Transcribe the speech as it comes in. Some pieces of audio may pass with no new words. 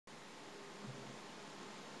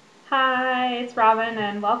Hi, it's Robin,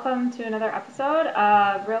 and welcome to another episode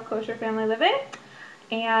of Real Kosher Family Living.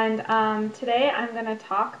 And today I'm going to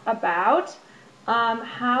talk about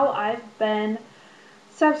how I've been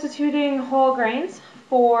substituting whole grains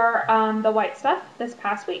for the white stuff this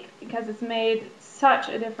past week, because it's made such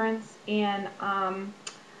a difference in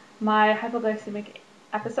my hypoglycemic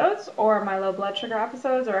episodes or my low blood sugar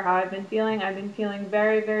episodes, or how I've been feeling. I've been feeling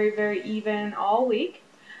very, very, very even all week.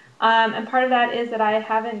 And part of that is that I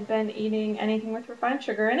haven't been eating anything with refined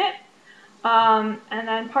sugar in it. And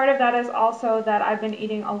then part of that is also that I've been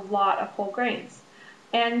eating a lot of whole grains.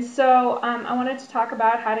 And so I wanted to talk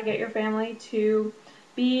about how to get your family to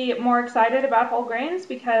be more excited about whole grains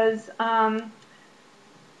because,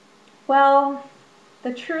 well,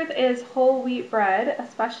 the truth is whole wheat bread,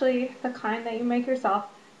 especially the kind that you make yourself,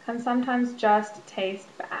 can sometimes just taste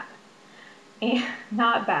bad. And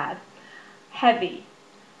not bad, heavy,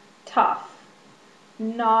 tough,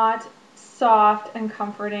 not soft and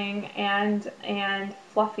comforting and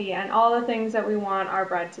fluffy and all the things that we want our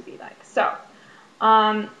bread to be like. So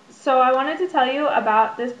I wanted to tell you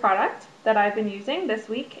about this product that I've been using this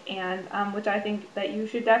week, and which I think that you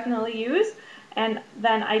should definitely use. And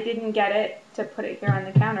then I didn't get it to put it here on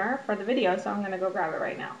the counter for the video, so I'm going to go grab it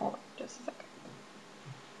right now. Hold on just a second.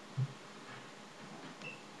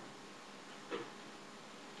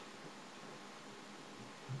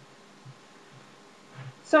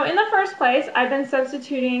 So in the first place, I've been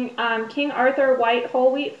substituting King Arthur white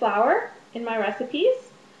whole wheat flour in my recipes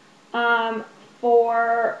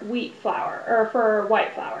for wheat flour, or for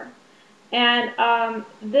white flour. And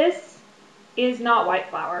this is not white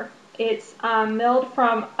flour. It's milled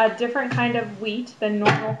from a different kind of wheat than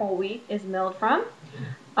normal whole wheat is milled from.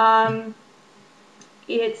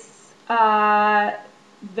 It's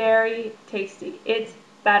very tasty. It's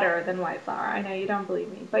better than white flour. I know you don't believe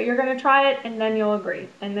me, but you're going to try it and then you'll agree.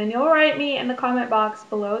 And then you'll write me in the comment box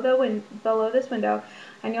below this window,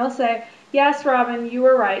 and you'll say, yes, Robin, you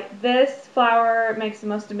were right. This flour makes the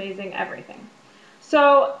most amazing everything.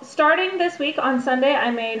 So starting this week on Sunday,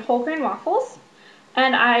 I made whole grain waffles,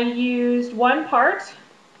 and I used 1 part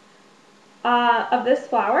of this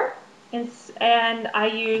flour, and I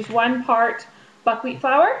used 1 part buckwheat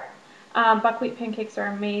flour. Buckwheat pancakes are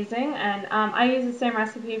amazing, and I use the same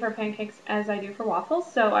recipe for pancakes as I do for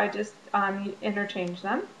waffles, so I just interchange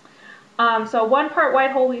them. So 1 part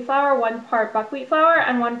white whole wheat flour, 1 part buckwheat flour,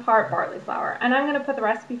 and 1 part barley flour. And I'm going to put the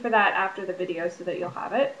recipe for that after the video so that you'll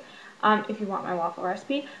have it if you want my waffle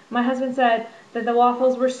recipe. My husband said that the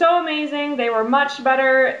waffles were so amazing, they were much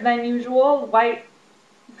better than usual white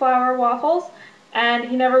flour waffles, and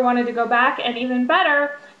he never wanted to go back, and even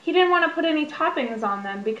better, he didn't want to put any toppings on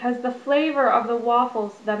them because the flavor of the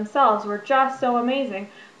waffles themselves were just so amazing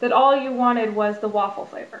that all you wanted was the waffle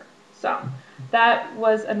flavor. So that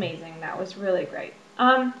was amazing. That was really great.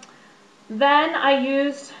 Then I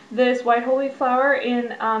used this white whole wheat flour in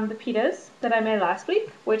the pitas that I made last week,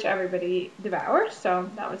 which everybody devoured, so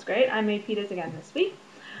that was great. I made pitas again this week.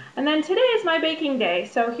 And then today is my baking day,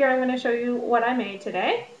 so here I'm going to show you what I made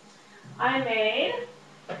today. I made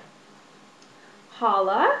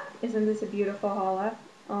challah. Isn't this a beautiful challah?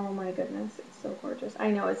 Oh my goodness, it's so gorgeous.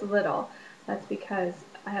 I know it's little. That's because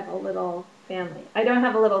I have a little family. I don't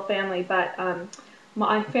have a little family, but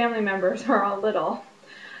my family members are all little.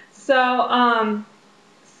 So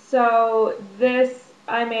this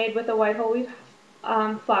I made with the white whole wheat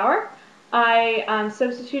flour. I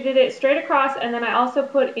substituted it straight across, and then I also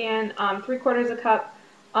put in 3/4 cup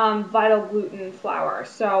vital gluten flour.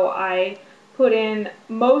 So I put in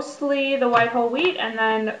mostly the white whole wheat, and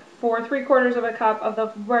then for 3/4 cup of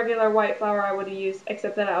the regular white flour I would have used,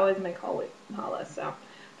 except that I always make whole wheat challah. So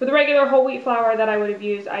for the regular whole wheat flour that I would have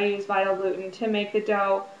used, I used vital gluten to make the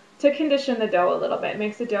dough, to condition the dough a little bit. It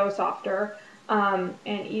makes the dough softer and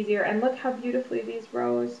easier. And look how beautifully these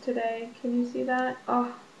rose today. Can you see that?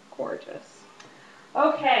 Oh, gorgeous.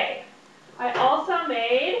 Okay, I also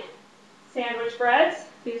made sandwich breads.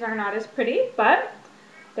 These are not as pretty, but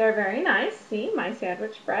they're very nice. See, my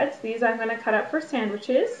sandwich breads. These I'm going to cut up for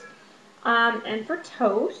sandwiches and for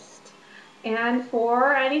toast and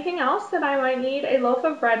for anything else that I might need a loaf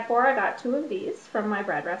of bread for. I got 2 of these from my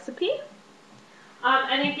bread recipe.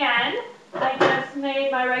 And again, I just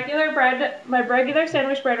made my regular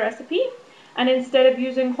sandwich bread recipe, and instead of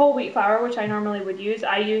using whole wheat flour, which I normally would use,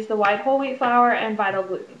 I use the white whole wheat flour and vital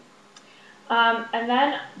gluten. And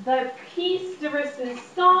then the piece de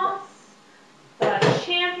resistance, the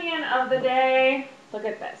champion of the day. Look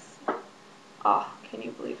at this. Oh, can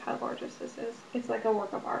you believe how gorgeous this is? It's like a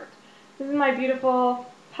work of art. This is my beautiful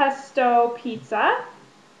pesto pizza,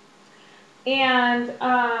 and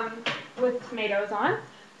with tomatoes on.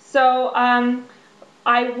 So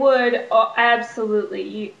I would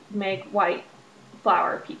absolutely make white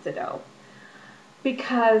flour pizza dough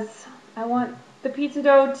because I want the pizza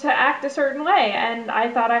dough to act a certain way, and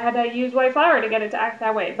I thought I had to use white flour to get it to act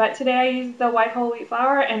that way. But today I used the white whole wheat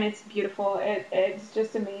flour, and it's beautiful. It's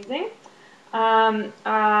just amazing.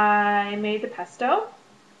 I made the pesto,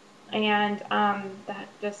 and that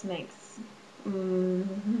just makes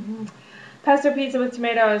pesto pizza with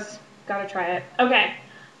tomatoes. Gotta try it. Okay,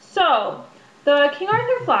 so the King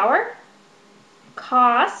Arthur flour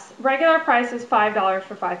costs, regular price is $5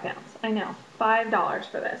 for 5 pounds. I know, $5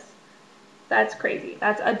 for this. That's crazy.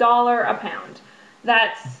 That's $1 a pound.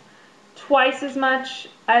 That's twice as much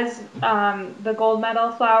as the gold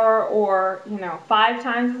medal flour, or 5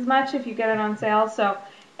 times as much if you get it on sale. So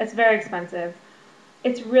it's very expensive.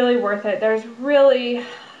 It's really worth it. There's really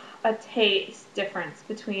a taste difference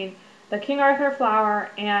between the King Arthur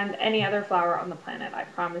flour and any other flour on the planet. I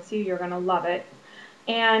promise you, you're gonna love it.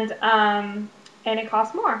 And it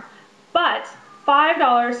costs more, but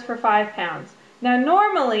 $5 for 5 pounds. Now,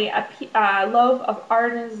 normally a loaf of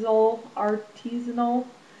artisanal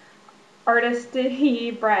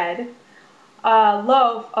artistry bread, a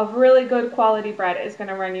loaf of really good quality bread is going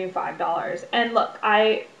to run you $5. And look,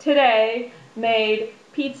 I today made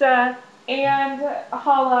pizza and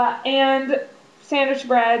challah and sandwich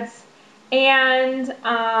breads, and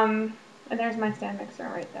there's my stand mixer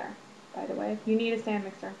right there. By the way, you need a stand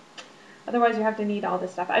mixer. Otherwise, you have to knead all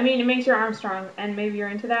this stuff. I mean, it makes your arms strong, and maybe you're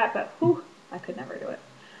into that, but whew, I could never do it.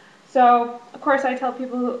 So, of course, I tell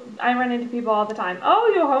people, I run into people all the time,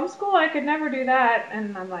 oh, you homeschool? I could never do that.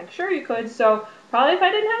 And I'm like, sure you could. So, probably if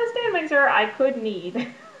I didn't have a stand mixer, I could knead.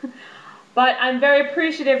 But I'm very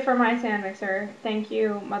appreciative for my stand mixer. Thank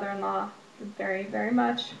you, mother-in-law, very, very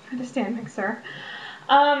much for the stand mixer.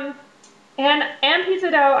 And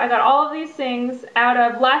pizza dough, I got all of these things out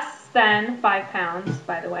of less than 5 pounds,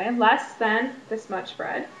 by the way. Less than this much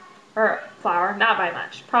bread, or flour, not by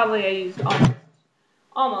much. Probably I used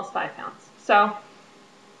almost 5 pounds. So,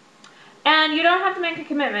 and you don't have to make a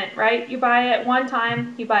commitment, right? You buy it one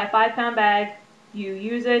time, you buy a 5 pound bag, you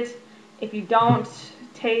use it. If you don't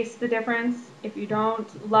taste the difference, if you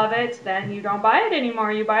don't love it, then you don't buy it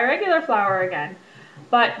anymore. You buy regular flour again.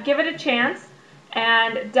 But give it a chance,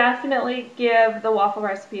 and definitely give the waffle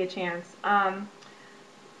recipe a chance.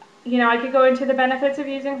 I could go into the benefits of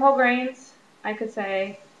using whole grains. I could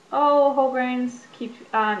say, oh, whole grains keep,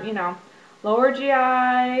 lower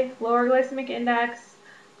GI, lower glycemic index,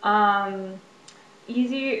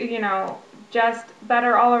 easy, just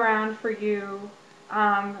better all around for you,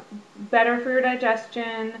 better for your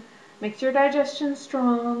digestion, makes your digestion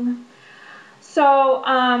strong. So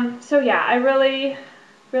yeah, I really,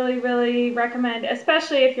 really, really recommend,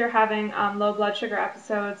 especially if you're having low blood sugar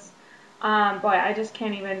episodes. Boy, I just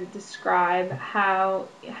can't even describe how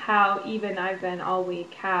even I've been all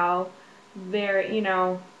week, how very,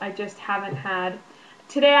 I just haven't had.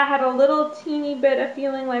 Today I had a little teeny bit of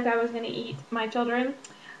feeling like I was going to eat my children,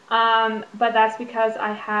 but that's because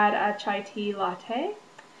I had a chai tea latte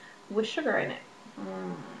with sugar in it.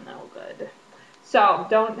 No good. So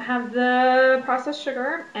don't have the processed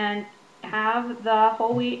sugar, and have the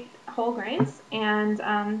whole wheat, whole grains, and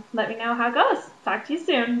let me know how it goes. Talk to you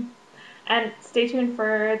soon, and stay tuned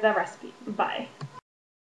for the recipe. Bye.